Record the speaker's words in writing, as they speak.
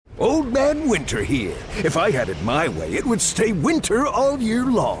Old Man Winter here. If I had it my way, it would stay winter all year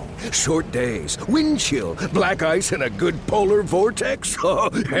long. Short days, wind chill, black ice, and a good polar vortex.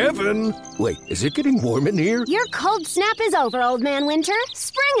 Oh, heaven! Wait, is it getting warm in here? Your cold snap is over, Old Man Winter.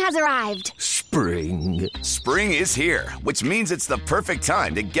 Spring has arrived. Spring. Spring is here, which means it's the perfect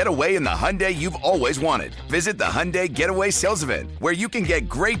time to get away in the Hyundai you've always wanted. Visit the Hyundai Getaway Sales Event, where you can get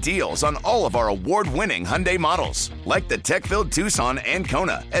great deals on all of our award-winning Hyundai models, like the tech-filled Tucson and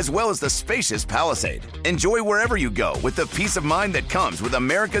Kona, as well as the spacious Palisade. Enjoy wherever you go with the peace of mind that comes with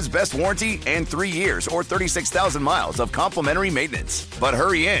America's best warranty and 3 years or 36,000 miles of complimentary maintenance. But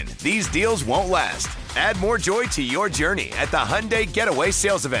hurry in, these deals won't last. Add more joy to your journey at the Hyundai Getaway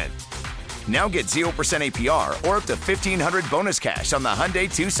Sales Event. Now get 0% APR or up to $1,500 bonus cash on the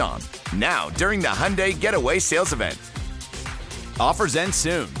Hyundai Tucson. Now, during the Hyundai Getaway Sales Event. Offers end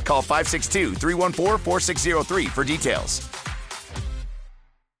soon. Call 562-314-4603 for details.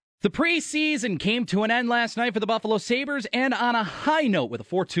 The preseason came to an end last night for the Buffalo Sabres, and on a high note with a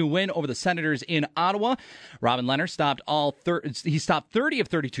 4-2 win over the Senators in Ottawa. Robin Lehner stopped 30 of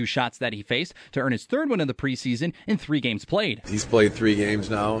 32 shots that he faced to earn his third win of the preseason in 3 games played. He's played 3 games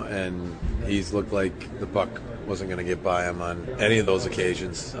now, and he's looked like the puck wasn't going to get by him on any of those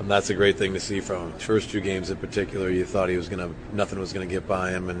occasions. That's a great thing to see from him. First 2 games in particular, you thought nothing was going to get by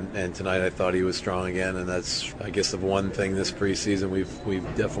him, and tonight I thought he was strong again, and that's, I guess, the one thing this preseason we've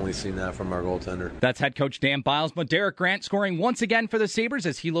definitely seen that from our goaltender. That's head coach Dan Biles, but Derek Grant scoring once again for the Sabres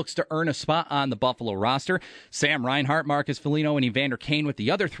as he looks to earn a spot on the Buffalo roster. Sam Reinhart, Marcus Foligno, and Evander Kane with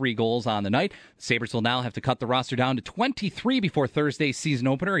the other 3 goals on the night. The Sabres will now have to cut the roster down to 23 before Thursday's season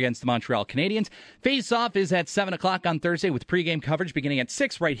opener against the Montreal Canadiens. Face-off is at 7 o'clock on Thursday with pregame coverage beginning at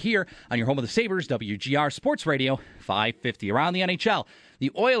 6 right here on your home of the Sabres, WGR Sports Radio 550. Around the NHL,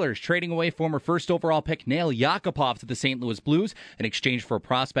 the Oilers trading away former first overall pick Nail Yakupov to the St. Louis Blues in exchange for a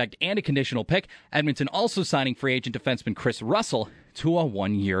prospect and a conditional pick. Edmonton also signing free agent defenseman Chris Russell to a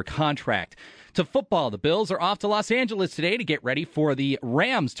 1-year contract. To football, the Bills are off to Los Angeles today to get ready for the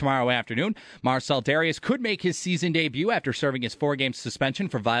Rams tomorrow afternoon. Marcel Darius could make his season debut after serving his 4-game suspension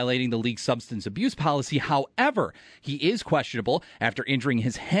for violating the league's substance abuse policy. However, he is questionable after injuring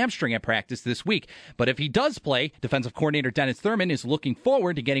his hamstring at practice this week. But if he does play, defensive coordinator Dennis Thurman is looking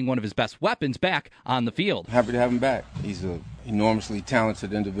forward to getting one of his best weapons back on the field. Happy to have him back. He's an enormously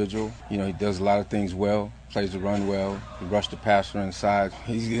talented individual. He does a lot of things well. Plays the run well, he rushed the passer inside.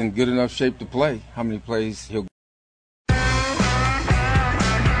 He's in good enough shape to play. How many plays he'll... I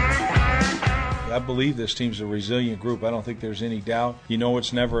believe this team's a resilient group. I don't think there's any doubt.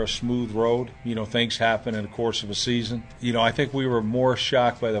 It's never a smooth road. Things happen in the course of a season. I think we were more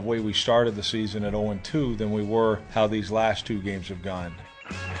shocked by the way we started the season at 0-2 than we were how these last 2 games have gone.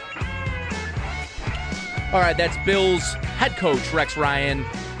 All right, that's Bills head coach Rex Ryan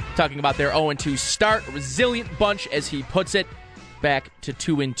talking about their 0-2 start. A resilient bunch, as he puts it. Back to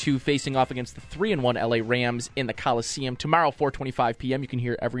 2-2, facing off against the 3-1 LA Rams in the Coliseum. Tomorrow, 4:25 p.m., you can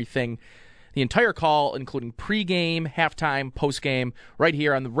hear everything, the entire call, including pregame, halftime, postgame, right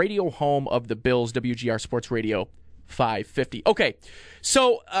here on the radio home of the Bills, WGR Sports Radio 550. Okay,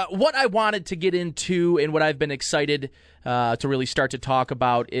 so what I wanted to get into and what I've been excited to really start to talk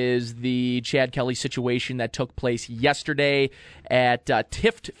about is the Chad Kelly situation that took place yesterday at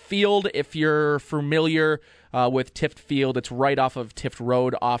Tift Field. If you're familiar with Tift Field, it's right off of Tift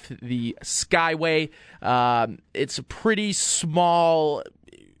Road off the Skyway. It's a pretty small,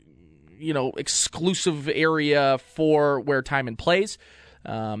 exclusive area for where Timon plays.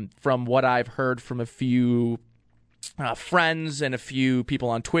 From what I've heard from a few friends and a few people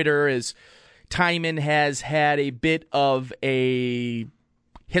on Twitter, is Timon has had a bit of a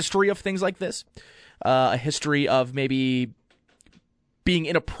history of things like this, a history of maybe being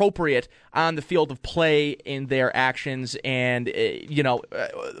inappropriate on the field of play in their actions. And,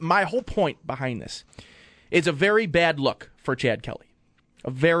 my whole point behind this is a very bad look for Chad Kelly. A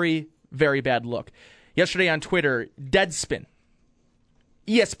very, very bad look. Yesterday on Twitter, Deadspin,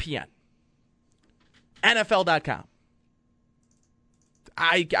 ESPN, NFL.com.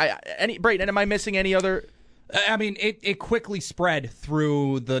 Brayden, am I missing any other? I mean, it quickly spread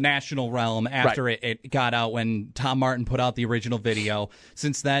through the national realm after it got out when Tom Martin put out the original video.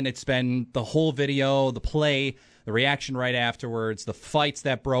 Since then, it's been the whole video, the play, the reaction right afterwards, the fights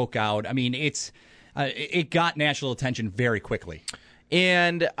that broke out. I mean, it got national attention very quickly.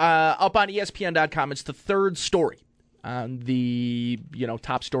 And up on ESPN.com, it's the 3rd story on the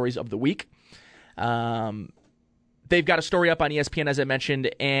top stories of the week. They've got a story up on ESPN, as I mentioned,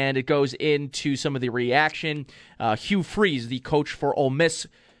 and it goes into some of the reaction. Hugh Freeze, the coach for Ole Miss,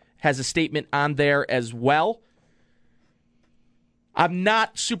 has a statement on there as well. I'm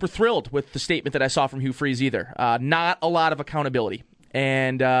not super thrilled with the statement that I saw from Hugh Freeze either. Not a lot of accountability.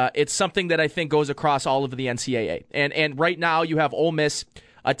 And it's something that I think goes across all of the NCAA. And right now you have Ole Miss,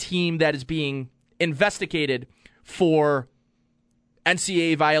 a team that is being investigated for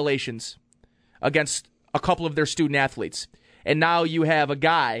NCAA violations against a couple of their student athletes. And now you have a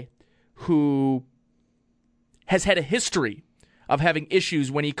guy who has had a history of having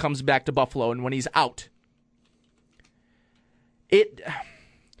issues when he comes back to Buffalo and when he's out.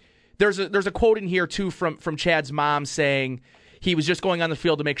 There's a quote in here too from Chad's mom saying he was just going on the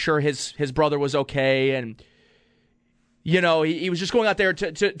field to make sure his brother was okay, and he was just going out there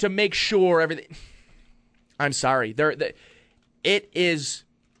to make sure everything. I'm sorry, there isn't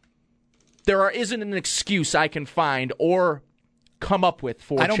an excuse I can find or come up with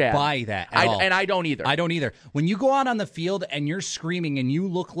for Chad. I don't buy that at all. And I don't either. I don't either. When you go out on the field and you're screaming and you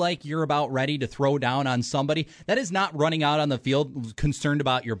look like you're about ready to throw down on somebody, that is not running out on the field concerned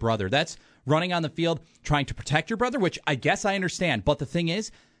about your brother. That's running on the field trying to protect your brother, which I guess I understand. But the thing is,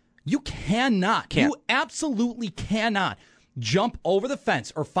 you you absolutely cannot jump over the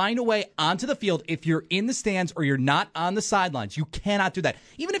fence or find a way onto the field if you're in the stands or you're not on the sidelines. You cannot do that.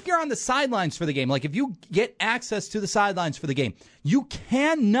 Even if you're on the sidelines for the game, like if you get access to the sidelines for the game, you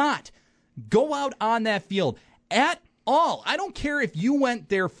cannot go out on that field at all. I don't care if you went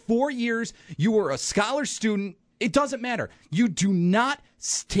there 4 years, you were a scholar student, it doesn't matter. You do not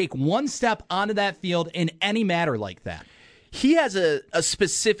take one step onto that field in any matter like that. He has a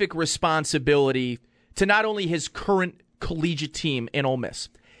specific responsibility to not only his current collegiate team in Ole Miss.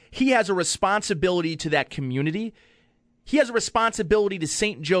 He has a responsibility to that community. He has a responsibility to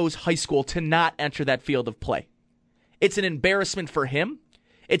St. Joe's High School to not enter that field of play. It's an embarrassment for him.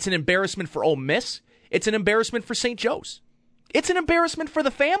 It's an embarrassment for Ole Miss. It's an embarrassment for St. Joe's. It's an embarrassment for the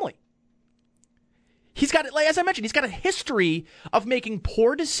family. He's got, as I mentioned, he's got a history of making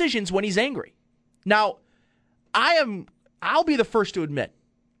poor decisions when he's angry. Now, I'll be the first to admit,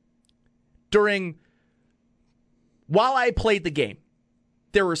 while I played the game,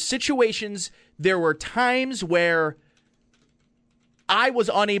 there were situations, there were times where I was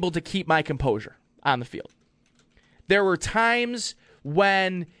unable to keep my composure on the field. There were times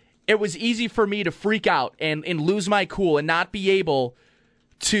when it was easy for me to freak out and lose my cool and not be able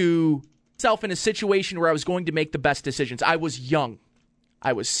to myself in a situation where I was going to make the best decisions. I was young.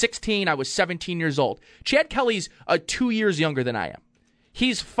 I was 16. I was 17 years old. Chad Kelly's 2 years younger than I am.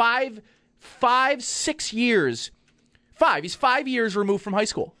 He's 5 years removed from high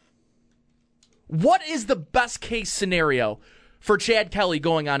school. What is the best case scenario for Chad Kelly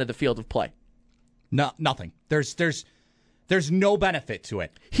going onto the field of play? No, nothing. There's no benefit to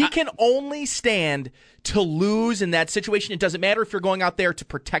it. He can only stand to lose in that situation. It doesn't matter if you're going out there to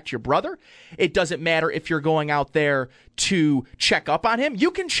protect your brother. It doesn't matter if you're going out there to check up on him.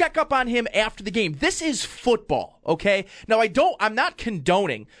 You can check up on him after the game. This is football, okay? Now, I'm not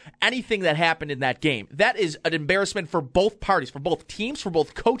condoning anything that happened in that game. That is an embarrassment for both parties, for both teams, for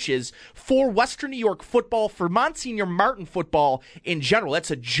both coaches, for Western New York football, for Monsignor Martin football in general. That's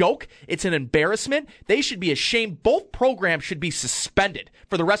a joke. It's an embarrassment. They should be ashamed. Both programs should be suspended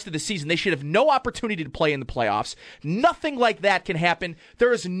for the rest of the season. They should have no opportunity to play in the playoffs. Nothing like that can happen.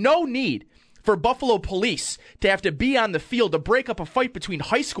 There is no need for Buffalo police to have to be on the field to break up a fight between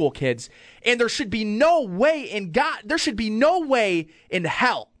high school kids, and there should be no way in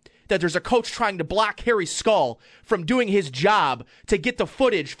hell that there's a coach trying to block Harry Skull from doing his job to get the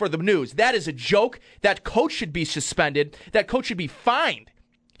footage for the news. That is a joke. That coach should be suspended. That coach should be fined.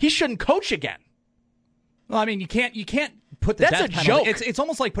 He shouldn't coach again. Well, I mean, you can't put the death penalty. Joke. It's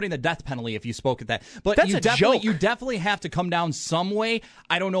almost like putting the death penalty if you spoke at that. But that's a joke. You definitely have to come down some way.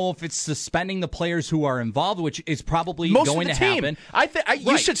 I don't know if it's suspending the players who are involved, which is probably going to happen.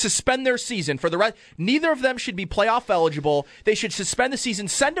 You should suspend their season for the rest. Neither of them should be playoff eligible. They should suspend the season.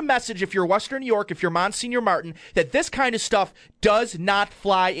 Send a message if you're Western New York, if you're Monsignor Martin, that this kind of stuff does not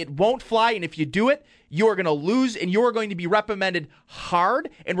fly. It won't fly, and if you do it, you are going to lose, and you are going to be reprimanded hard,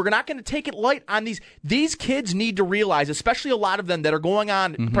 and we're not going to take it light on these. These kids need to realize, especially a lot of them that are going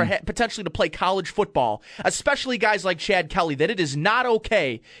on potentially to play college football, especially guys like Chad Kelly, that it is not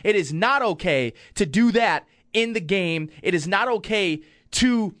okay. It is not okay to do that in the game. It is not okay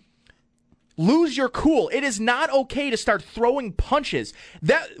to lose your cool. It is not okay to start throwing punches.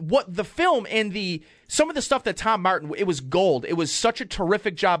 What the film and some of the stuff that Tom Martin, it was gold. It was such a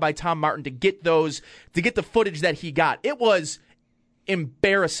terrific job by Tom Martin to get the footage that he got. It was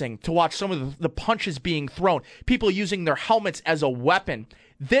embarrassing to watch some of the punches being thrown. People using their helmets as a weapon.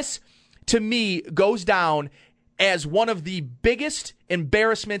 This, to me, goes down as one of the biggest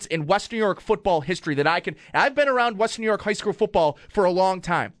embarrassments in Western New York football history that I've been around Western New York high school football for a long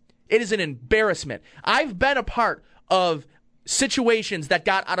time. It is an embarrassment. I've been a part of situations that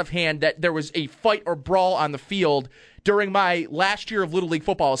got out of hand, that there was a fight or brawl on the field during my last year of Little League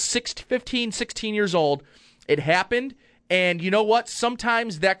football. I was 15, 16 years old. It happened, and you know what?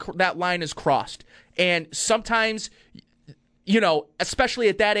 Sometimes that line is crossed. And sometimes, especially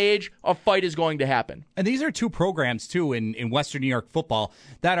at that age, a fight is going to happen. And these are two programs, too, in Western New York football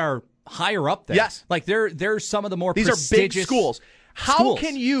that are higher up there. Yes. Like, they're some of the more these prestigious... are big schools. How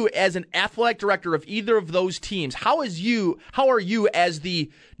can you, as an athletic director of either of those teams, how are you as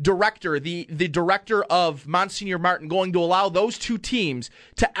the director, the director of Monsignor Martin, going to allow those two teams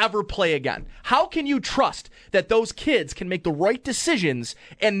to ever play again? How can you trust that those kids can make the right decisions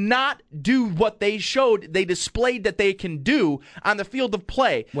and not do what they displayed that they can do on the field of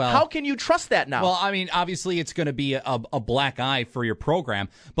play? Well, how can you trust that now? Well, I mean, obviously it's going to be a black eye for your program,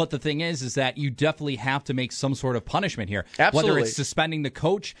 but the thing is that you definitely have to make some sort of punishment here. Absolutely. Whether it's suspending the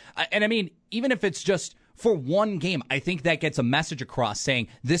coach, and I mean, even if it's just for one game, I think that gets a message across saying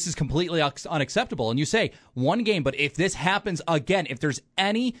this is completely unacceptable. And you say one game, but if this happens again, if there's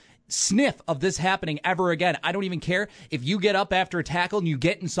any sniff of this happening ever again, I don't even care. If you get up after a tackle and you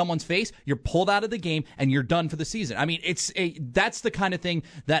get in someone's face, you're pulled out of the game and you're done for the season. I mean, that's the kind of thing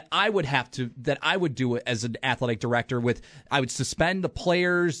that I would do as an athletic director. I would suspend the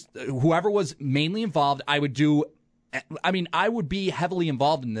players, whoever was mainly involved. I would be heavily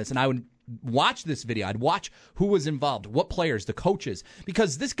involved in this, and I would watch this video. I'd watch who was involved, what players, the coaches,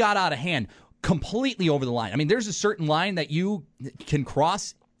 because this got out of hand completely over the line. I mean, there's a certain line that you can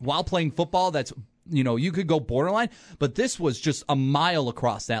cross while playing football that's, you could go borderline, but this was just a mile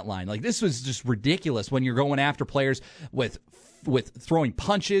across that line. Like, this was just ridiculous when you're going after players with throwing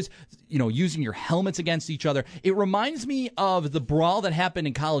punches, using your helmets against each other. It reminds me of the brawl that happened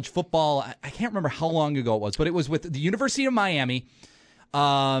in college football. I can't remember how long ago it was, but it was with the University of Miami.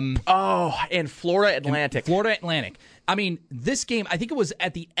 And Florida Atlantic. I mean, this game, I think it was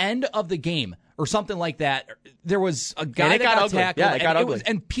at the end of the game or something like that. There was a guy that got tackled. Yeah, it got ugly.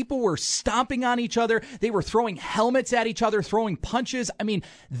 And people were stomping on each other. They were throwing helmets at each other, throwing punches. I mean,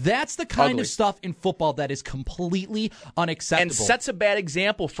 that's the kind of stuff in football that is completely unacceptable. And sets a bad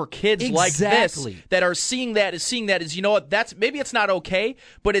example for kids like this that are seeing that as, you know what, maybe it's not okay,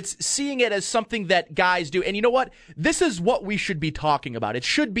 but it's seeing it as something that guys do. And you know what? This is what we should be talking about. It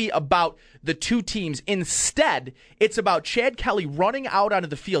should be about the two teams. Instead, it's about Chad Kelly running out onto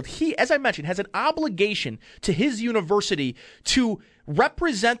the field. He, as I mentioned, has an obligation to his university to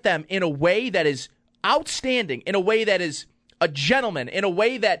represent them in a way that is outstanding, in a way that is a gentleman, in a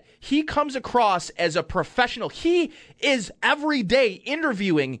way that he comes across as a professional. He is every day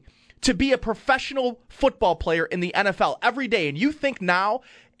interviewing to be a professional football player in the NFL every day. And you think now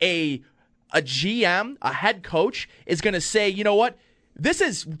a GM, a head coach, is going to say, you know what? This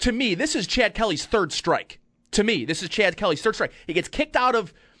is Chad Kelly's third strike. To me, this is Chad Kelly's third strike. He gets kicked out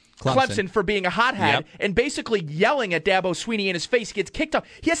of Clemson for being a hothead and basically yelling at Dabo Swinney in his face. He gets kicked off.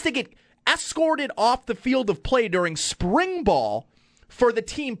 He has to get escorted off the field of play during spring ball for the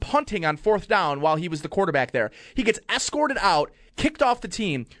team punting on fourth down while he was the quarterback there. He gets escorted out, kicked off the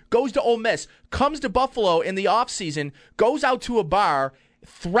team, goes to Ole Miss, comes to Buffalo in the offseason, goes out to a bar,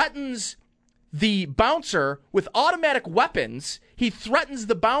 threatens the bouncer with automatic weapons. He threatens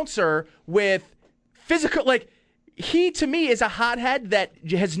the bouncer with physical, he, to me, is a hothead that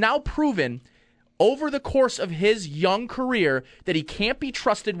has now proven over the course of his young career that he can't be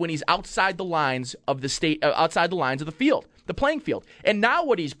trusted when he's outside the lines of outside the lines of the field, the playing field. And now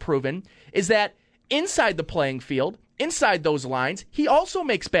what he's proven is that inside the playing field, inside those lines, he also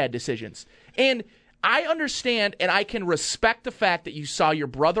makes bad decisions. And I understand and I can respect the fact that you saw your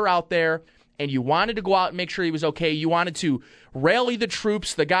brother out there and you wanted to go out and make sure he was okay. You wanted to rally the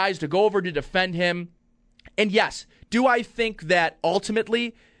troops, the guys, to go over to defend him. And yes, do I think that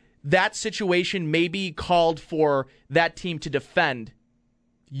ultimately that situation maybe called for that team to defend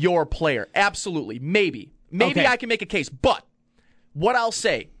your player? Absolutely. Maybe. Okay. I can make a case. But what I'll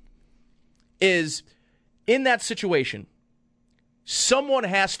say is, in that situation, someone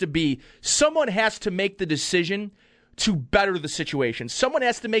has to make the decision to better the situation. Someone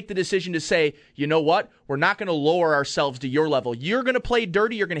has to make the decision to say, you know what? We're not going to lower ourselves to your level. You're going to play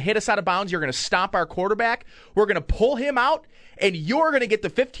dirty. You're going to hit us out of bounds. You're going to stomp our quarterback. We're going to pull him out, and you're going to get the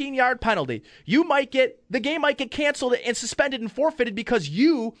 15-yard penalty. The game might get canceled and suspended and forfeited because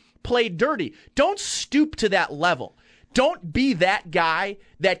you played dirty. Don't stoop to that level. Don't be that guy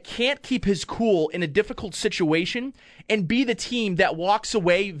that can't keep his cool in a difficult situation and be the team that walks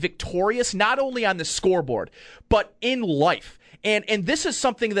away victorious, not only on the scoreboard, but in life. And this is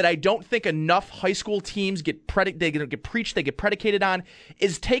something that I don't think enough high school teams get predicated on,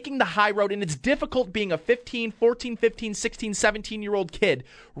 is taking the high road. And it's difficult being a 14, 15, 16, 17-year-old kid,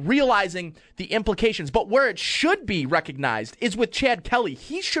 realizing the implications. But where it should be recognized is with Chad Kelly.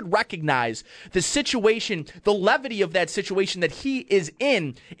 He should recognize the situation, the levity of that situation that he is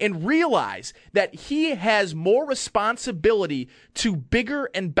in, and realize that he has more responsibility to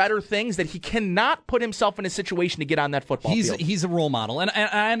bigger and better things, that he cannot put himself in a situation to get on that football field. He's a role model, and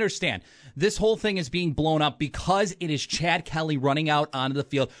I understand this whole thing is being blown up because it is Chad Kelly running out onto the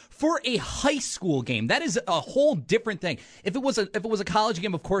field for a high school game. That is a whole different thing. If it was a college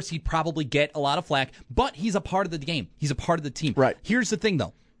game, of course he'd probably get a lot of flack, but he's a part of the game. He's a part of the team. Right. Here's the thing,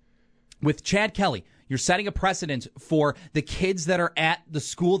 though. With Chad Kelly, you're setting a precedent for the kids that are at the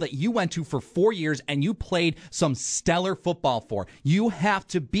school that you went to for 4 years and you played some stellar football for. You have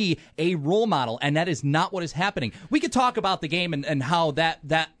to be a role model, and that is not what is happening. We could talk about the game and how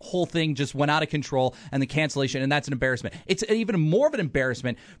that whole thing just went out of control and the cancellation, and that's an embarrassment. It's even more of an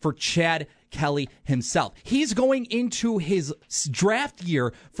embarrassment for Chad Kelly himself. He's going into his draft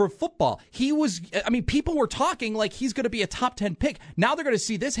year for football. People were talking like he's going to be a top 10 pick. Now they're going to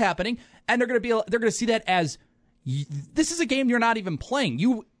see this happening, and they're going to see that as this is a game you're not even playing.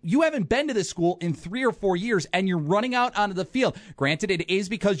 You haven't been to this school in 3 or 4 years, and you're running out onto the field. Granted, it is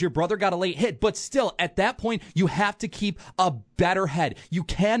because your brother got a late hit, but still, at that point, you have to keep a better head. You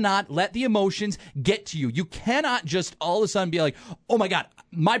cannot let the emotions get to you. You cannot just all of a sudden be like, oh my God,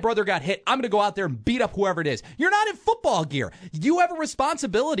 my brother got hit. I'm going to go out there and beat up whoever it is. You're not in football gear. You have a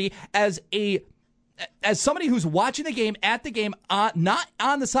responsibility as somebody who's watching the game, at the game, not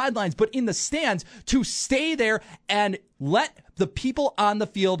on the sidelines, but in the stands, to stay there and let the people on the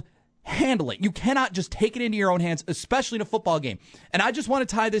field handle it. You cannot just take it into your own hands, especially in a football game. And I just want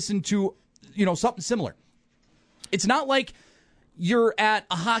to tie this into, something similar. It's not like you're at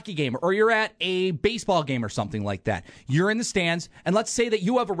a hockey game or you're at a baseball game or something like that. You're in the stands, and let's say that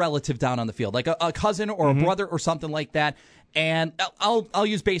you have a relative down on the field, like a cousin or a brother or something like that. And I'll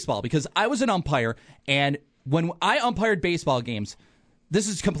use baseball because I was an umpire, and when I umpired baseball games, this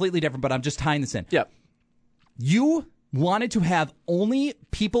is completely different, but I'm just tying this in. Yep. You wanted to have only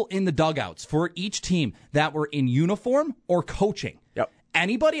people in the dugouts for each team that were in uniform or coaching. Yep.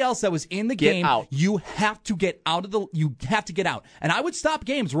 Anybody else that was in the game, you have to get out. And I would stop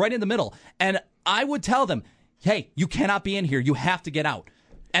games right in the middle, and I would tell them, hey, you cannot be in here. You have to get out.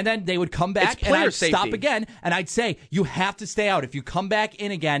 And then they would come back, and I'd stop again, and I'd say, you have to stay out. If you come back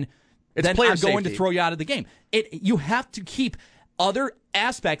in again, then I'm going to throw you out of the game. You have to keep other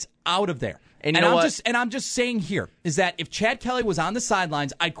aspects out of there. And I'm just saying here is that if Chad Kelly was on the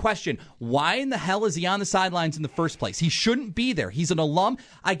sidelines, I'd question, why in the hell is he on the sidelines in the first place? He shouldn't be there. He's an alum.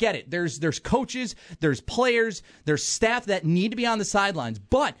 I get it. There's coaches, there's players, there's staff that need to be on the sidelines,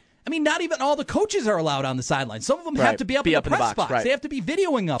 but not even all the coaches are allowed on the sidelines. Some of them have to be up in the press box. Right. They have to be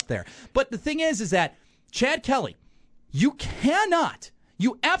videoing up there. But the thing is that Chad Kelly, you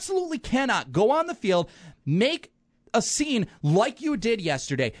absolutely cannot go on the field, make a scene like you did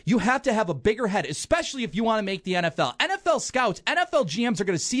yesterday. You have to have a bigger head, especially if you want to make the NFL. NFL scouts, NFL GMs are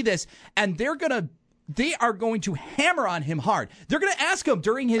going to see this, and they are going to hammer on him hard. They're going to ask him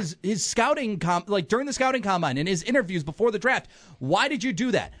during his scouting, during the scouting combine and his interviews before the draft, why did you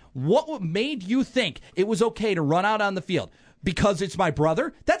do that? What made you think it was okay to run out on the field? Because it's my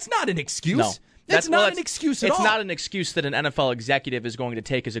brother? That's not an excuse. No. That's not an excuse at all. It's not an excuse that an NFL executive is going to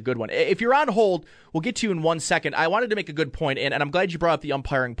take as a good one. If you're on hold, we'll get to you in 1 second. I wanted to make a good point, and I'm glad you brought up the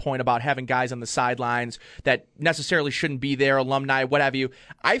umpiring point about having guys on the sidelines that necessarily shouldn't be there, alumni, what have you.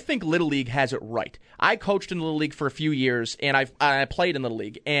 I think Little League has it right. I coached in Little League for a few years, and I played in Little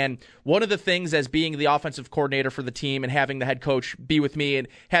League. And one of the things as being the offensive coordinator for the team and having the head coach be with me and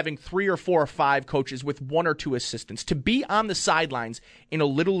having 3 or 4 or 5 coaches with 1 or 2 assistants, to be on the sidelines in a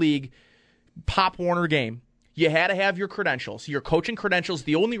Little League Pop Warner game, you had to have your credentials, your coaching credentials.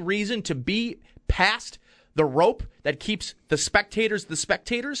 The only reason to be past the rope that keeps the spectators,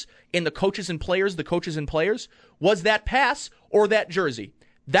 and the coaches and players was that pass or that jersey.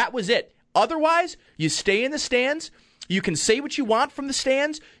 That was it. Otherwise, you stay in the stands. You can say what you want from the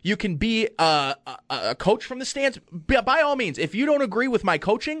stands. You can be a coach from the stands. By all means, if you don't agree with my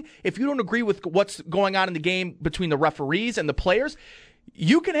coaching, if you don't agree with what's going on in the game between the referees and the players,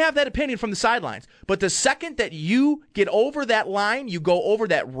 you can have that opinion from the sidelines. But the second that you get over that line, you go over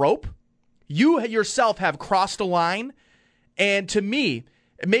that rope, you yourself have crossed a line. And to me,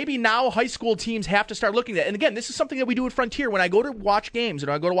 maybe now high school teams have to start looking at it. And again, this is something that we do at Frontier. When I go to watch games,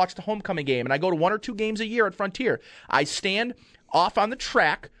 and I go to watch the homecoming game, and I go to 1 or 2 games a year at Frontier, I stand off on the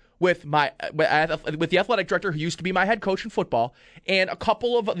track with the athletic director who used to be my head coach in football and a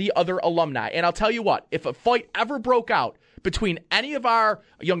couple of the other alumni. And I'll tell you what, if a fight ever broke out between any of our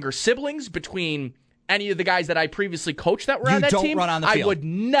younger siblings, between any of the guys that I previously coached that were on that team, run on the field.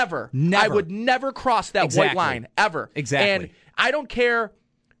 I would never cross that white line, ever. Exactly. And I don't care.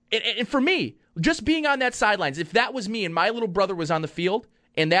 And for me, just being on that sidelines, if that was me and my little brother was on the field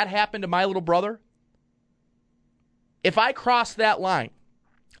and that happened to my little brother, if I cross that line,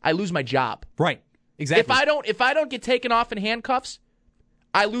 I lose my job. Right. Exactly. If I don't get taken off in handcuffs,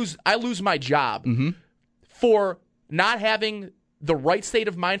 I lose my job for not having the right state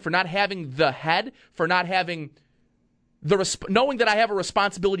of mind, for not having the head, for not having knowing that I have a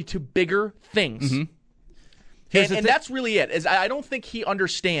responsibility to bigger things. And that's really it. Is I don't think he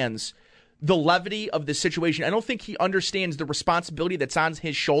understands the levity of the situation. I don't think he understands the responsibility that's on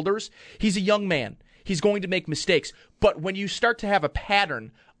his shoulders. He's a young man. He's going to make mistakes. But when you start to have a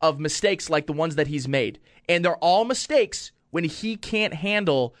pattern of mistakes like the ones that he's made, and they're all mistakes when he can't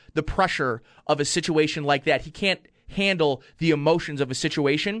handle the pressure of a situation like that, he can't handle the emotions of a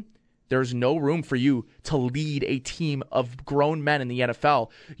situation, there's no room for you to lead a team of grown men in the NFL.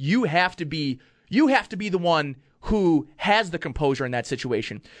 You have to be the one who has the composure in that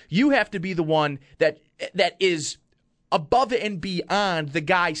situation. You have to be the one that is above and beyond the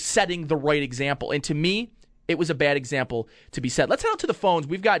guy setting the right example. And to me, it was a bad example to be set. Let's head out to the phones.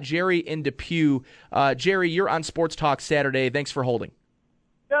 We've got Jerry in Depew. Jerry, you're on Sports Talk Saturday. Thanks for holding.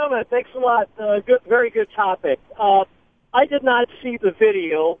 Gentlemen, thanks a lot. Very good topic. I did not see the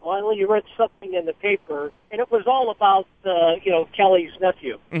video. I only read something in the paper, and it was all about Kelly's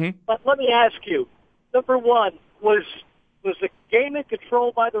nephew. But let me ask you: number one, was the game in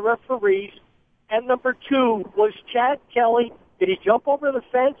control by the referees? And number two, was Chad Kelly? Did he jump over the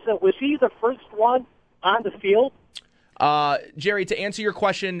fence? And was he the first one on the field? Jerry, to answer your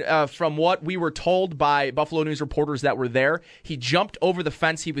question, from what we were told by Buffalo News reporters that were there, he jumped over the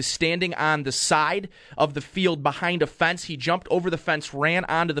fence. He was standing on the side of the field behind a fence. He jumped over the fence, ran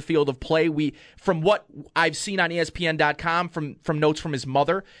onto the field of play. From what I've seen on ESPN.com, from notes from his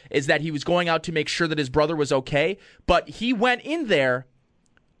mother, is that he was going out to make sure that his brother was okay. But he went in there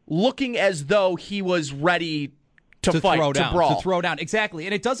looking as though he was ready to fight, to throw down. Exactly.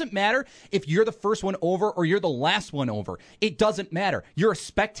 And it doesn't matter if you're the first one over or you're the last one over. It doesn't matter. You're a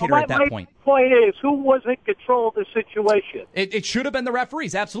spectator at that point. My point is, who was in control of the situation? It should have been the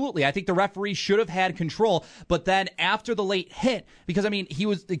referees, absolutely. I think the referees should have had control. But then after the late hit,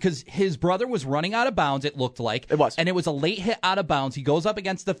 because his brother was running out of bounds, it looked like. It was. And it was a late hit out of bounds. He goes up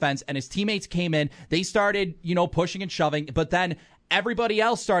against the fence, and his teammates came in. They started, pushing and shoving. But then everybody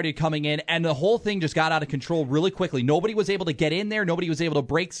else started coming in, and the whole thing just got out of control really quickly. Nobody was able to get in there. Nobody was able to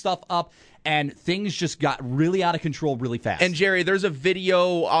break stuff up, and things just got really out of control really fast. And, Jerry, there's a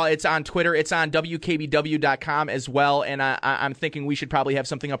video. It's on Twitter. It's on WKBW.com as well, and I'm thinking we should probably have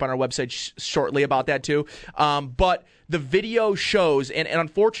something up on our website shortly about that too. But the video shows, and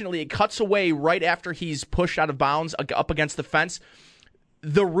unfortunately it cuts away right after he's pushed out of bounds up against the fence.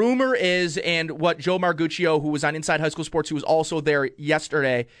 The rumor is, and what Joe Marguccio, who was on Inside High School Sports, who was also there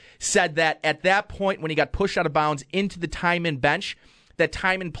yesterday, said that at that point when he got pushed out of bounds into the Timon bench, that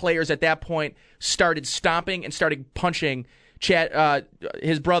Timon players at that point started stomping and started punching Chad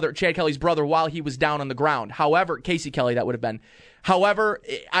Kelly's brother, while he was down on the ground. However, Casey Kelly, that would have been. However,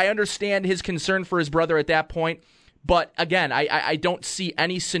 I understand his concern for his brother at that point. But again, I don't see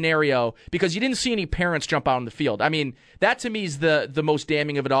any scenario, because you didn't see any parents jump out on the field. I mean, that to me is the most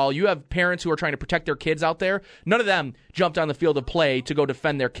damning of it all. You have parents who are trying to protect their kids out there. None of them jumped on the field of play to go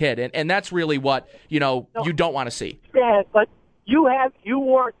defend their kid. And that's really what, you don't want to see. Yeah, but you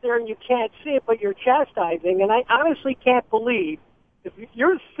weren't there and you can't see it, but you're chastising. And I honestly can't believe if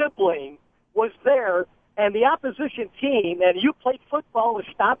your sibling was there and the opposition team, and you played football, was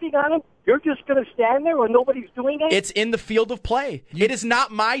stomping on him, you're just going to stand there when nobody's doing it? It's in the field of play. It is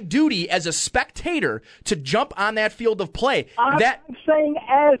not my duty as a spectator to jump on that field of play. I'm saying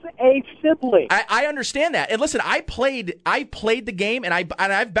as a sibling. I understand that. And listen, I played the game, and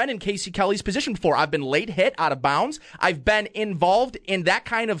I've been in Casey Kelly's position before. I've been late hit out of bounds. I've been involved in that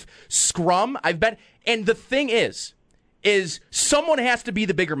kind of scrum. And the thing is someone has to be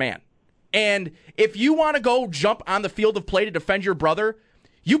the bigger man. And if you want to go jump on the field of play to defend your brother,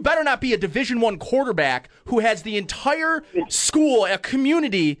 you better not be a Division I quarterback who has the entire school, a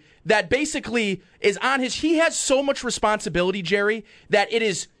community that basically is on his. He has so much responsibility, Jerry, that it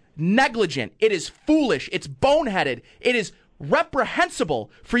is negligent. It is foolish. It's boneheaded. It is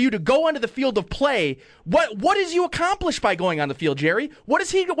reprehensible for you to go onto the field of play. What is you accomplish by going on the field, Jerry? What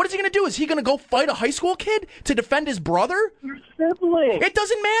is he going to do? Is he going to go fight a high school kid to defend his brother? Your sibling. It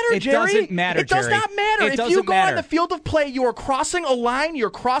doesn't matter, Jerry. It doesn't matter, It does Jerry. not matter. It If doesn't you go matter. on the field of play, you are crossing a line. You're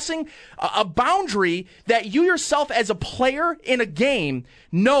crossing a boundary that you yourself as a player in a game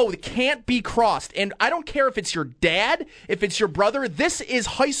know can't be crossed. And I don't care if it's your dad, if it's your brother. This is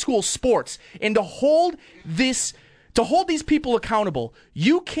high school sports. And to hold these people accountable,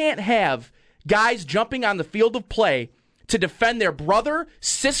 you can't have guys jumping on the field of play to defend their brother,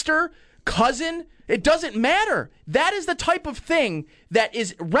 sister, cousin. It doesn't matter. That is the type of thing that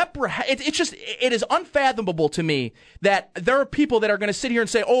is it is unfathomable to me that there are people that are going to sit here and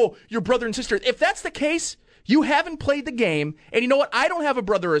say, "Oh, your brother and sister." If that's the case, you haven't played the game. And you know what? I don't have a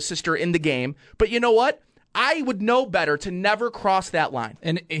brother or sister in the game, but you know what? I would know better to never cross that line.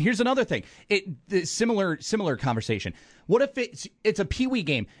 And here's another thing. Similar conversation. What if it's a peewee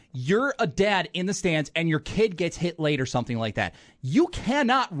game? You're a dad in the stands and your kid gets hit late or something like that. You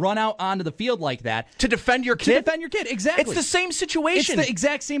cannot run out onto the field like that To defend your kid? To defend your kid, exactly. It's the same situation. It's the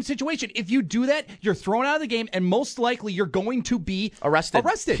exact same situation. If you do that, you're thrown out of the game, and most likely you're going to be Arrested.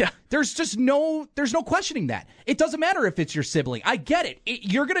 Yeah. There's no questioning that. It doesn't matter if it's your sibling. I get it.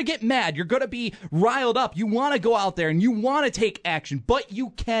 You're going to get mad. You're going to be riled up. You want to go out there and you want to take action, but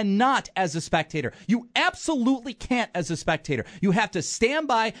you cannot as a spectator. You absolutely can't as a spectator. You have to stand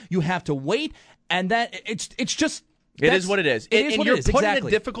by. You have to wait, and that it's just. It is what it is. It is what you're it is. put Exactly.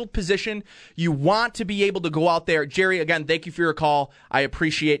 in a difficult position. You want to be able to go out there. Jerry, again, thank you for your call. I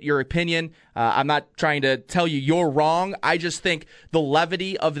appreciate your opinion. I'm not trying to tell you you're wrong. I just think the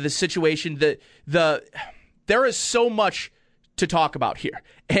levity of the situation, there is so much to talk about here.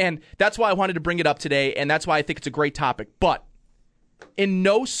 And that's why I wanted to bring it up today, and that's why I think it's a great topic. But in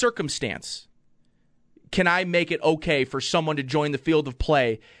no circumstance can I make it okay for someone to join the field of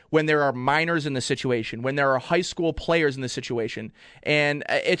play when there are minors in the situation, when there are high school players in the situation? And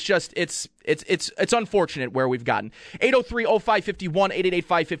it's just, it's unfortunate where we've gotten. 803-0551,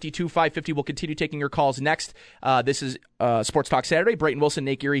 888-552-550. We'll continue taking your calls next. This is Sports Talk Saturday. Brayton Wilson,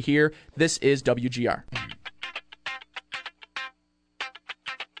 Nate Geary here. This is WGR.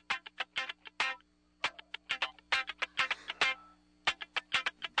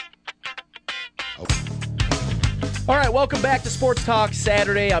 All right, welcome back to Sports Talk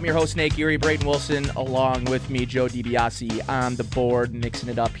Saturday. I'm your host, Nate Geary. Brayton Wilson, along with me, Joe DiBiase on the board, mixing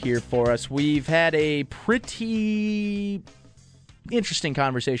it up here for us. We've had a pretty interesting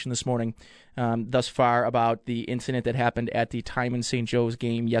conversation this morning thus far about the incident that happened at the Timon St. Joe's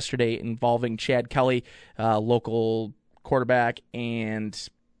game yesterday involving Chad Kelly, local quarterback, and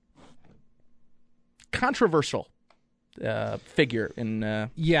controversial figure in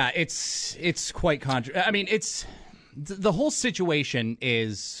Yeah, it's quite I mean, it's the whole situation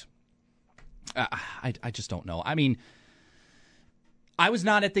is I just don't know. I mean, I was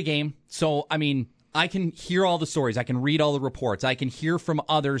not at the game, so I mean, I can hear all the stories, I can read all the reports, I can hear from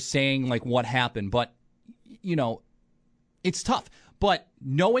others saying like what happened, but you know, it's tough. But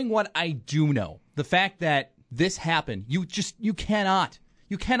knowing what I do know, the fact that this happened, you cannot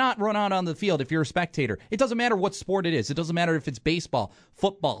run out on the field if you're a spectator. It doesn't matter what sport it is. It doesn't matter if it's baseball,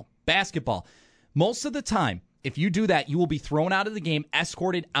 football, basketball. Most of the time, if you do that, you will be thrown out of the game,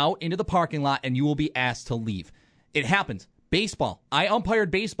 escorted out into the parking lot, and you will be asked to leave. It happens. Baseball. I umpired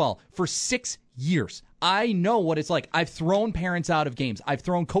baseball for 6 years. I know what it's like. I've thrown parents out of games. I've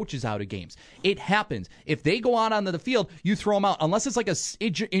thrown coaches out of games. It happens. If they go out onto the field, you throw them out. Unless it's like a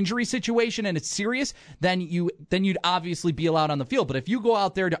injury situation and it's serious, then you'd obviously be allowed on the field. But if you go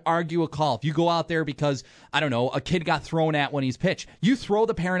out there to argue a call, if you go out there because, I don't know, a kid got thrown at when he's pitched, you throw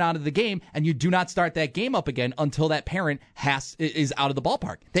the parent out of the game and you do not start that game up again until that parent is out of the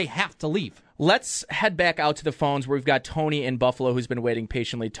ballpark. They have to leave. Let's head back out to the phones where we've got Tony in Buffalo who's been waiting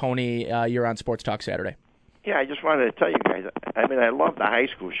patiently. Tony, you're on Sports Talk Saturday. Yeah, I just wanted to tell you guys. I mean, I love the high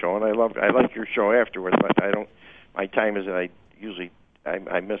school show, and I like your show afterwards. But I don't. My time is I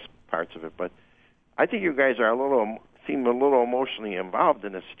miss parts of it. But I think you guys seem a little emotionally involved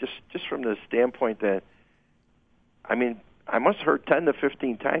in this, just from the standpoint that, I mean, I must have heard 10 to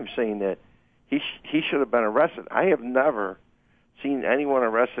 15 times saying that he should have been arrested. I have never seen anyone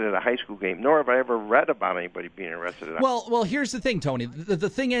arrested at a high school game, nor have I ever read about anybody being arrested at a Well, here's the thing, Tony. The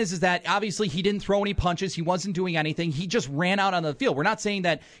thing is that obviously he didn't throw any punches. He wasn't doing anything. He just ran out on the field. We're not saying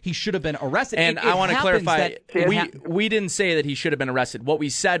that he should have been arrested. And I want to clarify, we didn't say that he should have been arrested. What we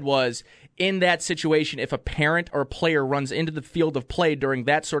said was, in that situation, if a parent or a player runs into the field of play during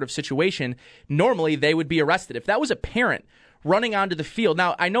that sort of situation, normally they would be arrested. If that was a parent running onto the field.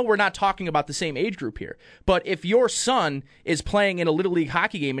 Now, I know we're not talking about the same age group here, but if your son is playing in a Little League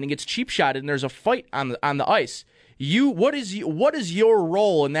hockey game and he gets cheap shotted and there's a fight on the ice, what is your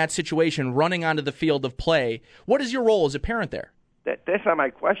role in that situation running onto the field of play? What is your role as a parent there? That's not my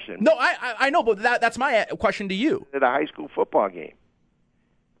question. No, I know, but that's my question to you. At a high school football game.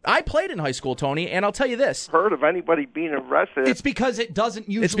 I played in high school, Tony, and I'll tell you this. Heard of anybody being arrested? It's because it doesn't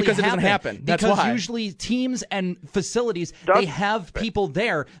usually It's because it doesn't happen. That's because why. usually teams and facilities, they have people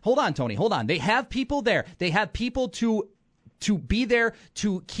there. Hold on, Tony, hold on. They have people there. They have people to be there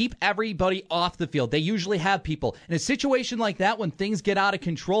to keep everybody off the field. They usually have people. In a situation like that, when things get out of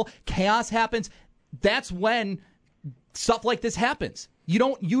control, chaos happens, that's when stuff like this happens. You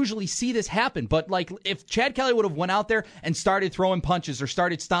don't usually see this happen, but like if Chad Kelly would have went out there and started throwing punches or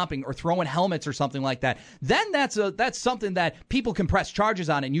started stomping or throwing helmets or something like that, then that's something that people can press charges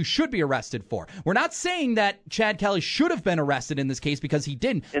on and you should be arrested for. We're not saying that Chad Kelly should have been arrested in this case because he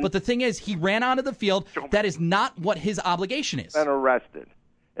didn't, but the thing is he ran onto the field. That is not what his obligation is. Been arrested,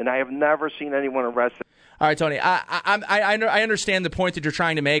 and I have never seen anyone arrested. All right, Tony, I understand the point that you're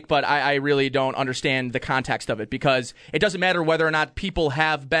trying to make, but I really don't understand the context of it because it doesn't matter whether or not people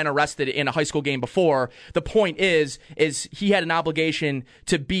have been arrested in a high school game before. The point is he had an obligation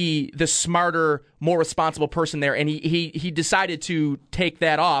to be the smarter, more responsible person there, and he decided to take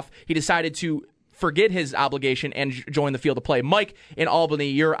that off. He decided to forget his obligation and join the field of play. Mike in Albany,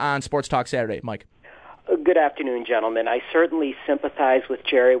 you're on Sports Talk Saturday. Mike. Good afternoon, gentlemen. I certainly sympathize with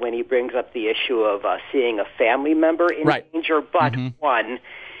Jerry when he brings up the issue of seeing a family member in danger, but one,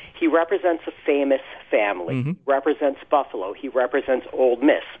 he represents a famous family. He represents Buffalo. He represents Ole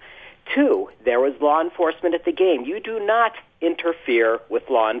Miss. Two, there was law enforcement at the game. You do not interfere with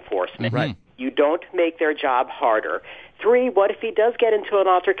law enforcement. Right. You don't make their job harder. Three, what if he does get into an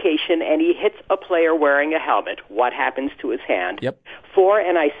altercation and he hits a player wearing a helmet? What happens to his hand? Yep. Four,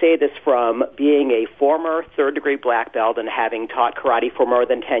 and I say this from being a former third-degree black belt and having taught karate for more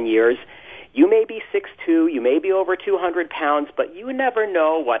than 10 years, you may be 6'2", you may be over 200 pounds, but you never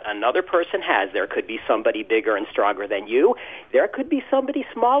know what another person has. There could be somebody bigger and stronger than you. There could be somebody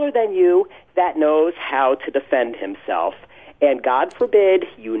smaller than you that knows how to defend himself. And God forbid,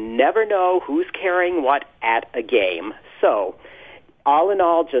 you never know who's carrying what at a game. So, all in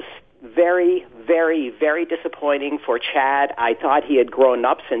all, just very, very, very disappointing for Chad. I thought he had grown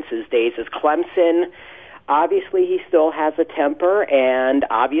up since his days as Clemson. Obviously, he still has a temper, and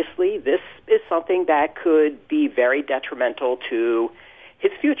obviously this is something that could be very detrimental to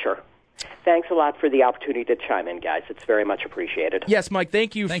his future. Thanks a lot for the opportunity to chime in, guys. It's very much appreciated. Yes, Mike,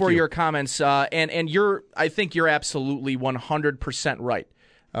 thank you for your comments. And I think you're absolutely 100% right.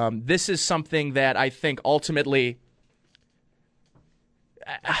 This is something that I think ultimately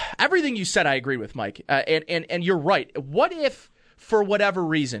everything you said I agree with, Mike. And you're right. What if, for whatever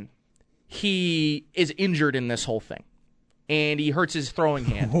reason, he is injured in this whole thing and he hurts his throwing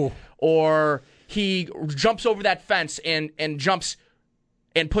hand or he jumps over that fence and jumps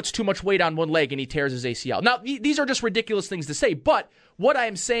and puts too much weight on one leg and he tears his ACL. Now, these are just ridiculous things to say, but what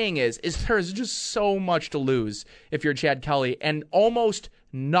I'm saying is there's just so much to lose if you're Chad Kelly and almost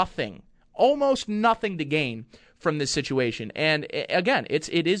nothing to gain from this situation. And again, it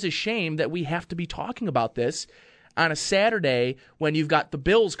is a shame that we have to be talking about this on a Saturday when you've got the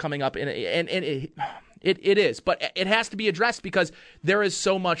Bills coming up, and it is. But it has to be addressed because there is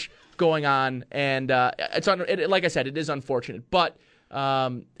so much going on, and like I said, it is unfortunate. But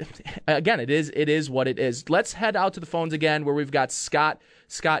again, it is what it is. Let's head out to the phones again where we've got Scott.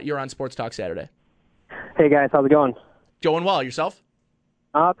 Scott, you're on Sports Talk Saturday. Hey, guys. How's it going? Going well. Yourself?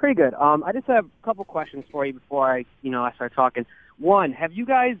 Pretty good. I just have a couple questions for you before I start talking. One, have you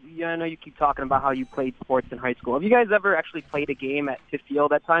guys, I know you keep talking about how you played sports in high school. Have you guys ever actually played a game at Tiff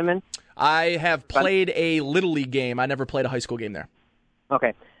Field at Timon? I have played a Little League game. I never played a high school game there.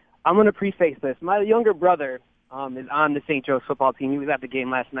 Okay. I'm going to preface this. My younger brother is on the St. Joe's football team. He was at the game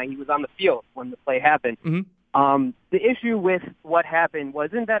last night. He was on the field when the play happened. Mm-hmm. The issue with what happened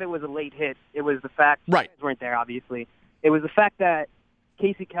wasn't that it was a late hit. It was the fact you guys weren't there, obviously. It was the fact that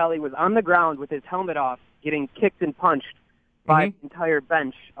Casey Kelly was on the ground with his helmet off, getting kicked and punched by the entire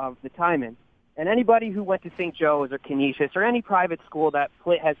bench of the Timon. And anybody who went to St. Joe's or Canisius or any private school that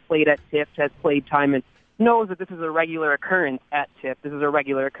has played at Tiff, has played Timon, knows that this is a regular occurrence at Tiff. This is a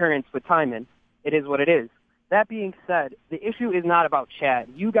regular occurrence with Timon. It is what it is. That being said, the issue is not about Chad.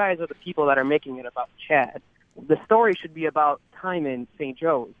 You guys are the people that are making it about Chad. The story should be about Timon, St.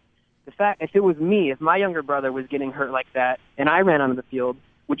 Joe's. The fact, if it was me, if my younger brother was getting hurt like that and I ran onto the field,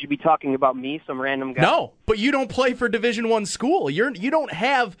 would you be talking about me, some random guy? No, but you don't play for Division I school. You don't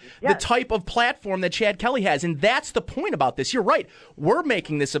have the type of platform that Chad Kelly has, and that's the point about this. You're right. We're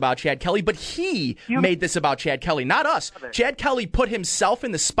making this about Chad Kelly, but he made this about Chad Kelly, not us. Chad Kelly put himself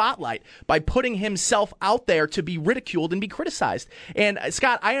in the spotlight by putting himself out there to be ridiculed and be criticized. And,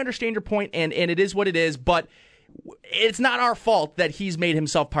 Scott, I understand your point, and it is what it is, but it's not our fault that he's made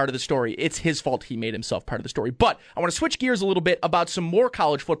himself part of the story. It's his fault he made himself part of the story. But I want to switch gears a little bit about some more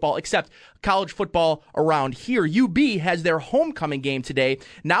college football, except college football around here. UB has their homecoming game today.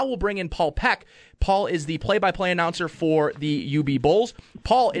 Now we'll bring in Paul Peck. Paul is the play-by-play announcer for the UB Bulls.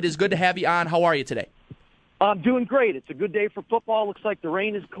 Paul, it is good to have you on. How are you today? I'm doing great. It's a good day for football. Looks like the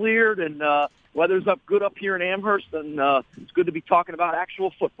rain is cleared and weather's good up here in Amherst, and it's good to be talking about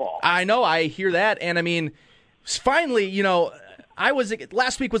actual football. I know. I hear that, and I mean, finally,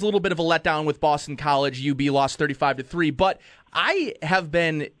 last week was a little bit of a letdown with Boston College. UB lost 35-3, but I have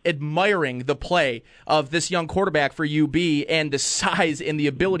been admiring the play of this young quarterback for UB and the size and the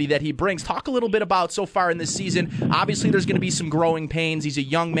ability that he brings. Talk a little bit about so far in this season. Obviously, there's going to be some growing pains. He's a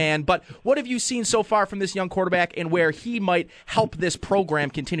young man, but what have you seen so far from this young quarterback and where he might help this program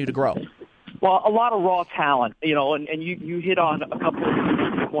continue to grow? Well, a lot of raw talent, and you hit on a couple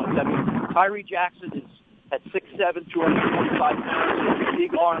of points. I mean, Tyree Jackson is at 6'7", 245 pounds,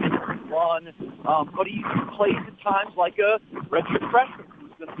 big arm, run, but he plays at times like a redshirt freshman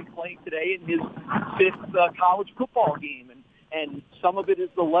who's going to be playing today in his fifth college football game. And some of it is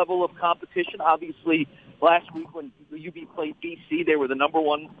the level of competition. Obviously, last week when UB played BC, they were the number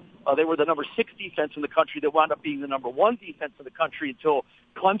 6 defense in the country. They wound up being the number 1 defense in the country until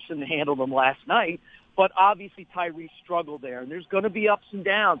Clemson handled them last night. But obviously, Tyree struggled there. And there's going to be ups and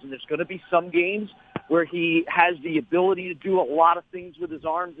downs, and there's going to be some games where he has the ability to do a lot of things with his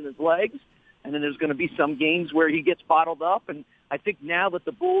arms and his legs. And then there's going to be some games where he gets bottled up. And I think now that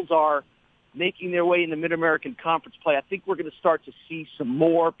the Bulls are making their way in the Mid-American Conference play, I think we're going to start to see some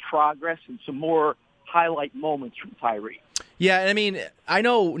more progress and some more highlight moments from Tyree. Yeah, I mean, I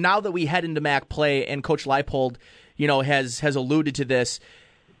know now that we head into MAC play, and Coach Leipold, has alluded to this.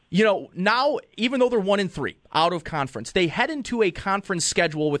 Now, even though they're 1-3 out of conference, they head into a conference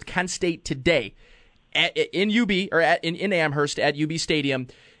schedule with Kent State today in UB or in Amherst at UB Stadium.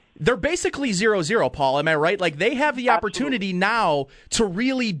 They're basically 0-0, Paul. Am I right? Like, they have the opportunity now to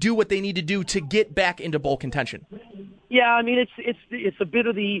really do what they need to do to get back into bowl contention. Yeah, I mean, it's a bit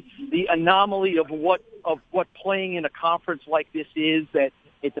of the anomaly of what playing in a conference like this is, that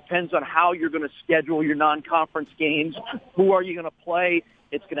it depends on how you're going to schedule your non-conference games. Who are you going to play?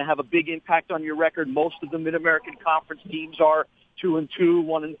 It's going to have a big impact on your record. Most of the Mid-American Conference teams are 2-2,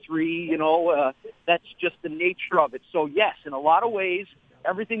 1-3. That's just the nature of it. So yes, in a lot of ways,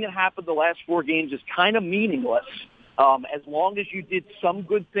 everything that happened the last 4 games is kind of meaningless. As long as you did some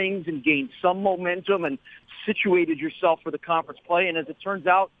good things and gained some momentum and situated yourself for the conference play. And as it turns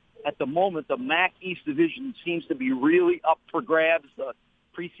out, at the moment, the MAC East Division seems to be really up for grabs. The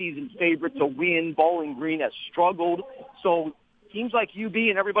preseason favorite to win, Bowling Green, has struggled. So teams like UB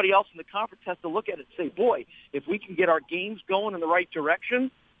and everybody else in the conference has to look at it and say, boy, if we can get our games going in the right direction,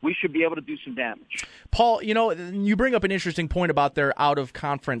 we should be able to do some damage. Paul, you bring up an interesting point about their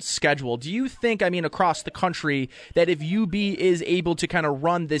out-of-conference schedule. Do you think, across the country, that if UB is able to kind of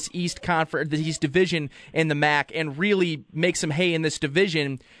run this East Division in the MAC and really make some hay in this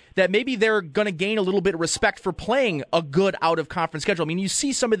division, that maybe they're going to gain a little bit of respect for playing a good out-of-conference schedule? I mean, you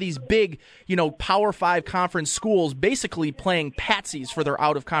see some of these big, Power 5 conference schools basically playing patsies for their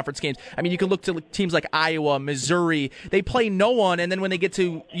out-of-conference games. I mean, you can look to teams like Iowa, Missouri. They play no one, and then when they get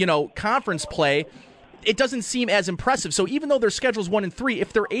to, conference play, it doesn't seem as impressive. So even though their schedule's 1-3,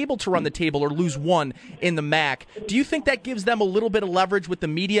 if they're able to run the table or lose one in the MAC, do you think that gives them a little bit of leverage with the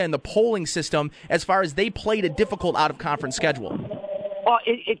media and the polling system as far as they played a difficult out-of-conference schedule?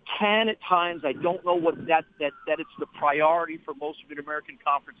 It can at times. I don't know what that it's the priority for most Mid-American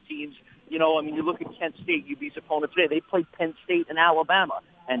Conference teams. You look at Kent State, UB's opponent today. They played Penn State and Alabama,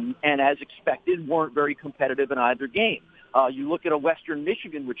 and as expected, weren't very competitive in either game. You look at a Western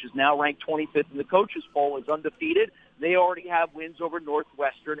Michigan, which is now ranked 25th in the coaches poll, is undefeated. They already have wins over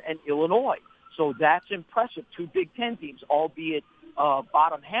Northwestern and Illinois. So that's impressive. 2 Big Ten teams, albeit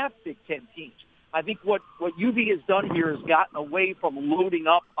bottom half Big Ten teams. I think what UB has done here is gotten away from loading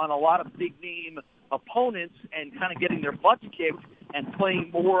up on a lot of big-name opponents and kind of getting their butts kicked and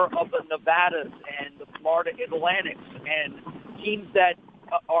playing more of the Nevadas and the Florida Atlantics and teams that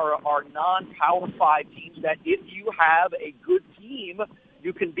are non-Power 5 teams that if you have a good team,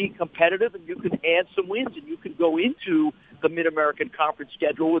 you can be competitive and you can add some wins and you can go into the Mid-American Conference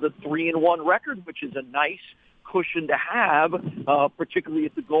schedule with a 3-1 record, which is a nice cushion to have, particularly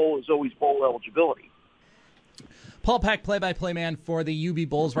if the goal is always bowl eligibility. Paul Peck, play-by-play man for the UB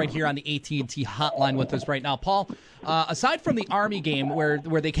Bulls, right here on the AT&T hotline with us right now. Paul, aside from the Army game where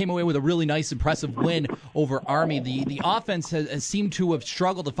they came away with a really nice, impressive win over Army, the offense has seemed to have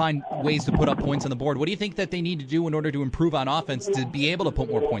struggled to find ways to put up points on the board. What do you think that they need to do in order to improve on offense to be able to put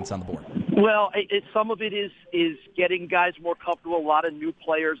more points on the board? Well, some of it is getting guys more comfortable. A lot of new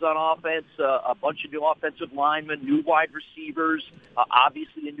players on offense, a bunch of new offensive linemen, new wide receivers,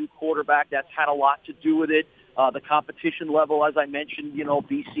 obviously a new quarterback. That's had a lot to do with it. The competition level, as I mentioned,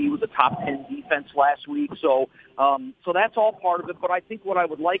 BC was a top 10 defense last week. So that's all part of it. But I think what I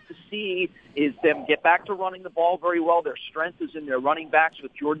would like to see is them get back to running the ball very well. Their strength is in their running backs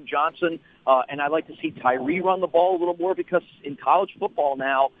with Jordan Johnson. And I'd like to see Tyree run the ball a little more because in college football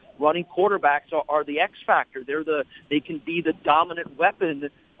now, running quarterbacks are the X factor. They can be the dominant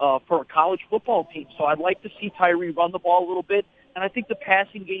weapon for a college football team. So I'd like to see Tyree run the ball a little bit. And I think the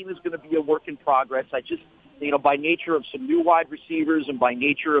passing game is going to be a work in progress. By nature of some new wide receivers and by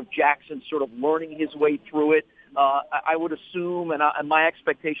nature of Jackson sort of learning his way through it, I would assume, and my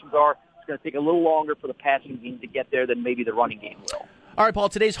expectations are, it's going to take a little longer for the passing game to get there than maybe the running game will. All right, Paul,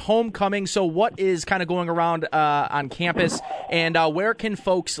 today's homecoming. So what is kind of going around on campus, and where can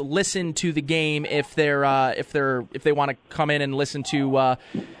folks listen to the game if they want to come in and listen to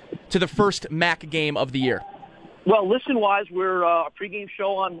the first MAC game of the year? Well, listen-wise, we're a pregame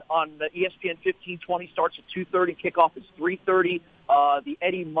show on the ESPN 1520 starts at 2:30. Kickoff is 3:30. The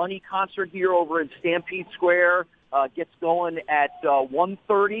Eddie Money concert here over in Stampede Square gets going at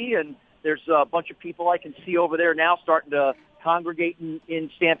 1:30, and there's a bunch of people I can see over there now starting to congregate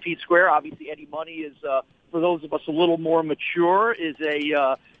in Stampede Square. Obviously, Eddie Money is, for those of us a little more mature, is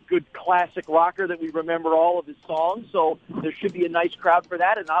a good classic rocker that we remember all of his songs. So there should be a nice crowd for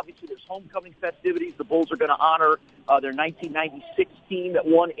that. And obviously there's homecoming festivities. The Bulls are going to honor their 1996 team that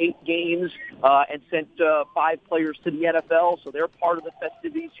won 8 games and sent 5 players to the NFL. So they're part of the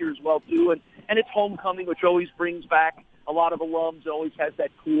festivities here as well, too. And it's homecoming, which always brings back a lot of alums. It always has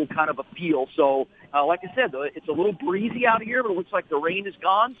that cool kind of a feel. So like I said, it's a little breezy out here, but it looks like the rain is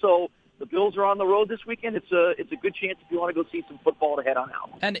gone. So the Bills are on the road this weekend. It's a good chance if you want to go see some football to head on out.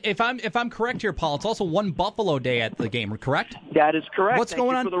 And if I'm correct here, Paul, it's also one Buffalo Day at the game, correct? That is correct. What's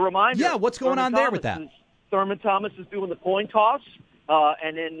going on? For the reminder. Yeah, what's going on there with that? Thurman Thomas is doing the coin toss,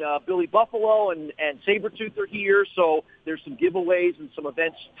 and then Billy Buffalo and Sabretooth are here. So there's some giveaways and some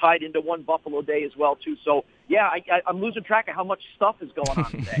events tied into one Buffalo Day as well, too. So, yeah, I'm losing track of how much stuff is going on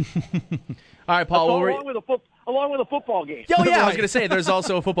today. All right, Paul. Along with a football game. Oh, yeah, I was going to say, there's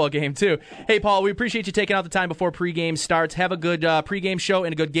also a football game, too. Hey, Paul, we appreciate you taking out the time before pregame starts. Have a good pregame show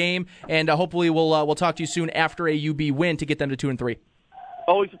and a good game, and hopefully we'll talk to you soon after a UB win to get them to 2-3.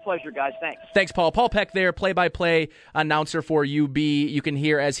 Always a pleasure, guys. Thanks. Thanks, Paul. Paul Peck there, play-by-play announcer for UB. You can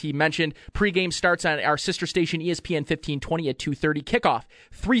hear, as he mentioned, pregame starts on our sister station, ESPN 1520 at 2:30. Kickoff,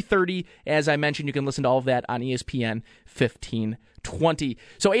 3:30. As I mentioned, you can listen to all of that on ESPN 1520.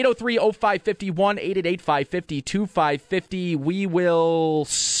 So 803-0551, 888-550-2550. We will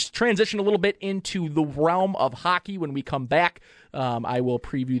transition a little bit into the realm of hockey when we come back. I will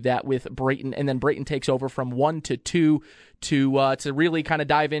preview that with Brayton, and then Brayton takes over from 1 to 2 to really kind of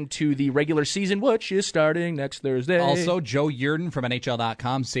dive into the regular season, which is starting next Thursday. Also, Joe Yerdon from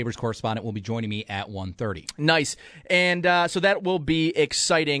NHL.com, Sabres correspondent, will be joining me at 1:30. Nice. And so that will be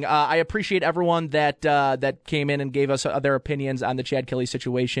exciting. I appreciate everyone that came in and gave us their opinions on the Chad Kelly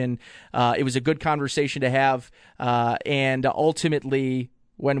situation. It was a good conversation to have, and ultimately,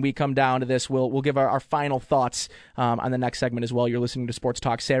 when we come down to this, we'll give our final thoughts on the next segment as well. You're listening to Sports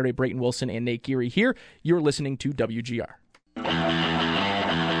Talk Saturday. Brayton Wilson and Nate Geary here. You're listening to WGR.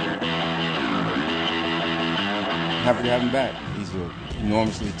 Happy to have him back. He's an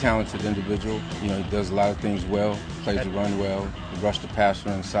enormously talented individual. He does a lot of things well, plays the run well, rush the passer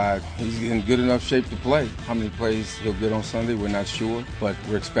inside. He's in good enough shape to play. How many plays he'll get on Sunday, we're not sure, but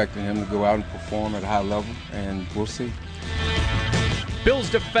we're expecting him to go out and perform at a high level, and we'll see.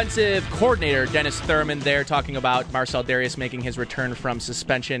 Bills defensive coordinator Dennis Thurman there talking about Marcell Dareus making his return from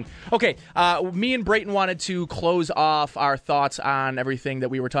suspension. Okay, me and Brayton wanted to close off our thoughts on everything that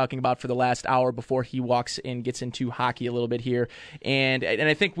we were talking about for the last hour before he walks in, gets into hockey a little bit here. And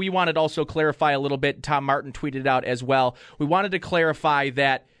I think we wanted to also clarify a little bit. Tom Martin tweeted out as well. We wanted to clarify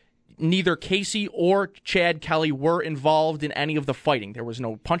that neither Casey or Chad Kelly were involved in any of the fighting. There was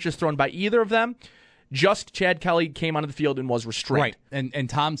no punches thrown by either of them. Just Chad Kelly came onto the field and was restrained. Right, and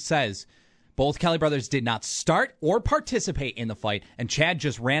Tom says both Kelly brothers did not start or participate in the fight, and Chad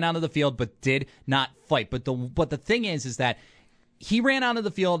just ran onto the field but did not fight. But the thing is that he ran onto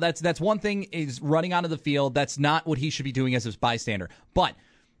the field. That's one thing, is running onto the field. That's not what he should be doing as a bystander. But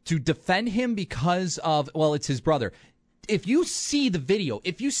to defend him because of, well, it's his brother. If you see the video,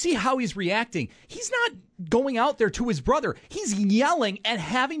 if you see how he's reacting, he's not going out there to his brother. He's yelling and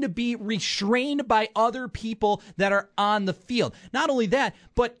having to be restrained by other people that are on the field. Not only that,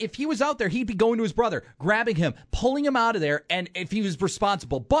 but if he was out there, he'd be going to his brother, grabbing him, pulling him out of there, and if he was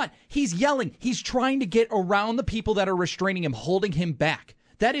responsible. But he's yelling. He's trying to get around the people that are restraining him, holding him back.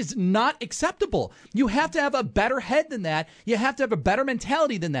 That is not acceptable. You have to have a better head than that. You have to have a better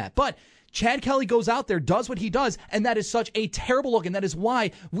mentality than that. But Chad Kelly goes out there, does what he does, and that is such a terrible look. And that is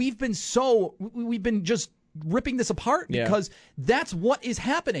why we've been just ripping this apart, because that's what is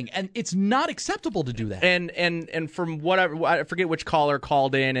happening, and it's not acceptable to do that. And from whatever, I forget which caller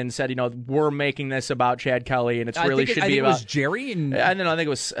called in and said, we're making this about Chad Kelly, and I think it was Jerry. And I don't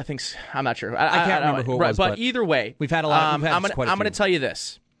know. I think I'm not sure. I can't remember who it was. But either way, we've had a lot. I'm going to tell you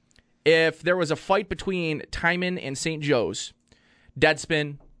this: if there was a fight between Timon and St. Joe's,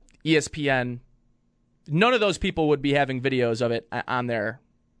 Deadspin, ESPN, none of those people would be having videos of it on their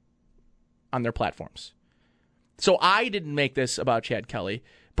platforms. So I didn't make this about Chad Kelly.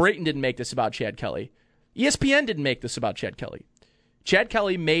 Brayton didn't make this about Chad Kelly. ESPN didn't make this about Chad Kelly. Chad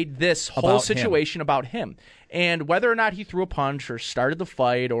Kelly made this whole situation about him. And whether or not he threw a punch or started the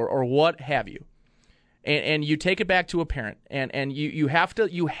fight or what have you, and you take it back to a parent, and you have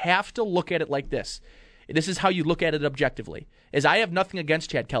to look at it like this. This is how you look at it objectively. Is I have nothing against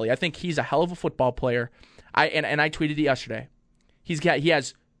Chad Kelly. I think he's a hell of a football player. I tweeted it yesterday. He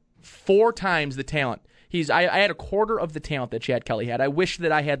has 4 times the talent. I had a quarter of the talent that Chad Kelly had. I wish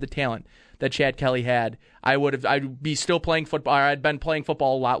that I had the talent that Chad Kelly had. I'd be still playing football. I'd been playing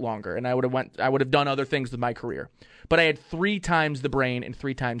football a lot longer, and I would have done other things with my career. But I had 3 times the brain and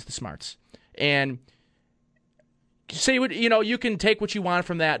 3 times the smarts. And say you can take what you want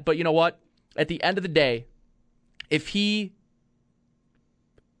from that, but you know what? At the end of the day, if he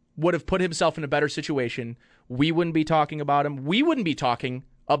would have put himself in a better situation, we wouldn't be talking about him. We wouldn't be talking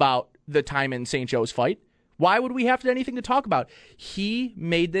about the time in St. Joe's fight. Why would we have anything to talk about? He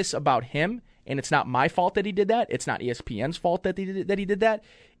made this about him, and it's not my fault that he did that. It's not ESPN's fault that he did that.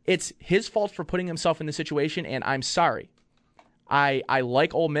 It's his fault for putting himself in the situation, and I'm sorry. I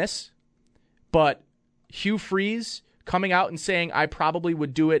like Ole Miss, but Hugh Freeze coming out and saying I probably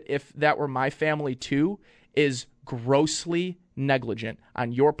would do it if that were my family too is grossly negligent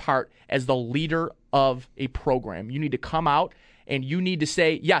on your part as the leader of a program. You need to come out and you need to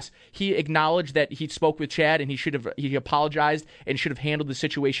say, yes, he acknowledged that he spoke with Chad and he apologized and should have handled the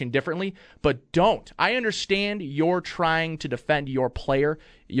situation differently, but don't. I understand you're trying to defend your player,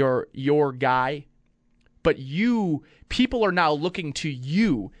 your guy, but people are now looking to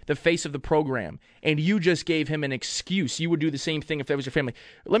you, the face of the program, and you just gave him an excuse. You would do the same thing if that was your family.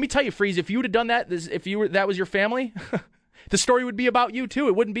 Let me tell you, Freeze, if you would have done that, that was your family, the story would be about you too.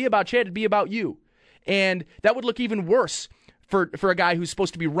 It wouldn't be about Chad, it'd be about you. And that would look even worse for a guy who's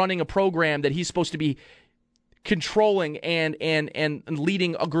supposed to be running a program that he's supposed to be controlling and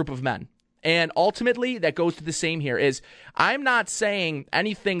leading a group of men. And ultimately, that goes to the same here, is I'm not saying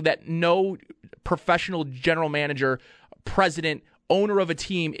anything that no professional general manager, president, owner of a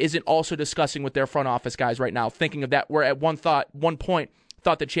team isn't also discussing with their front office guys right now, thinking of that, where at one point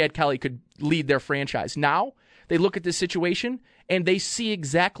thought that Chad Kelly could lead their franchise. Now, they look at this situation and they see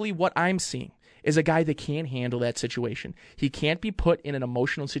exactly what I'm seeing, is a guy that can't handle that situation. He can't be put in an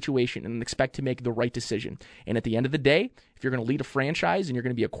emotional situation and expect to make the right decision. And at the end of the day, if you're going to lead a franchise and you're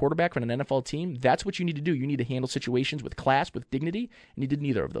going to be a quarterback for an NFL team, that's what you need to do. You need to handle situations with class, with dignity, and he did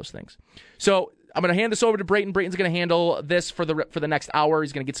neither of those things. So I'm going to hand this over to Brayton. Brayton's going to handle this for the next hour.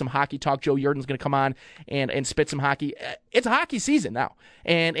 He's going to get some hockey talk. Joe Yerdon's going to come on and spit some hockey. It's a hockey season now.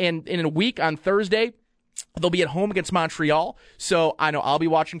 And in a week on Thursday, they'll be at home against Montreal, so I know I'll be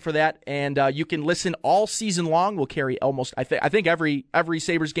watching for that. And you can listen all season long. We'll carry almost, I think every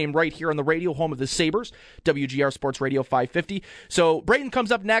Sabres game right here on the radio, home of the Sabres, WGR Sports Radio 550. So Brayton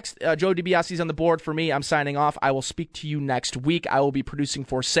comes up next. Joe DiBiase's on the board for me. I'm signing off. I will speak to you next week. I will be producing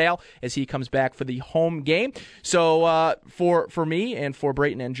for Sale as he comes back for the home game. So for me and for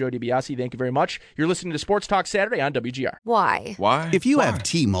Brayton and Joe DiBiase, thank you very much. You're listening to Sports Talk Saturday on WGR. Why? If you have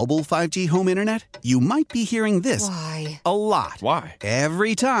T-Mobile 5G home internet, you might be hearing this a lot. Why?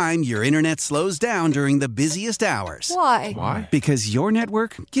 Every time your internet slows down during the busiest hours. Why? Because your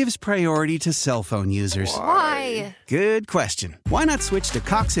network gives priority to cell phone users. Why? Good question. Why not switch to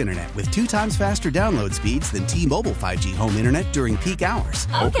Cox Internet with 2 times faster download speeds than T-Mobile 5G home internet during peak hours?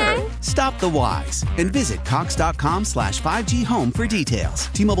 Okay. Stop the whys and visit cox.com/5G home for details.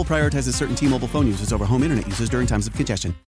 T-Mobile prioritizes certain T-Mobile phone users over home internet users during times of congestion.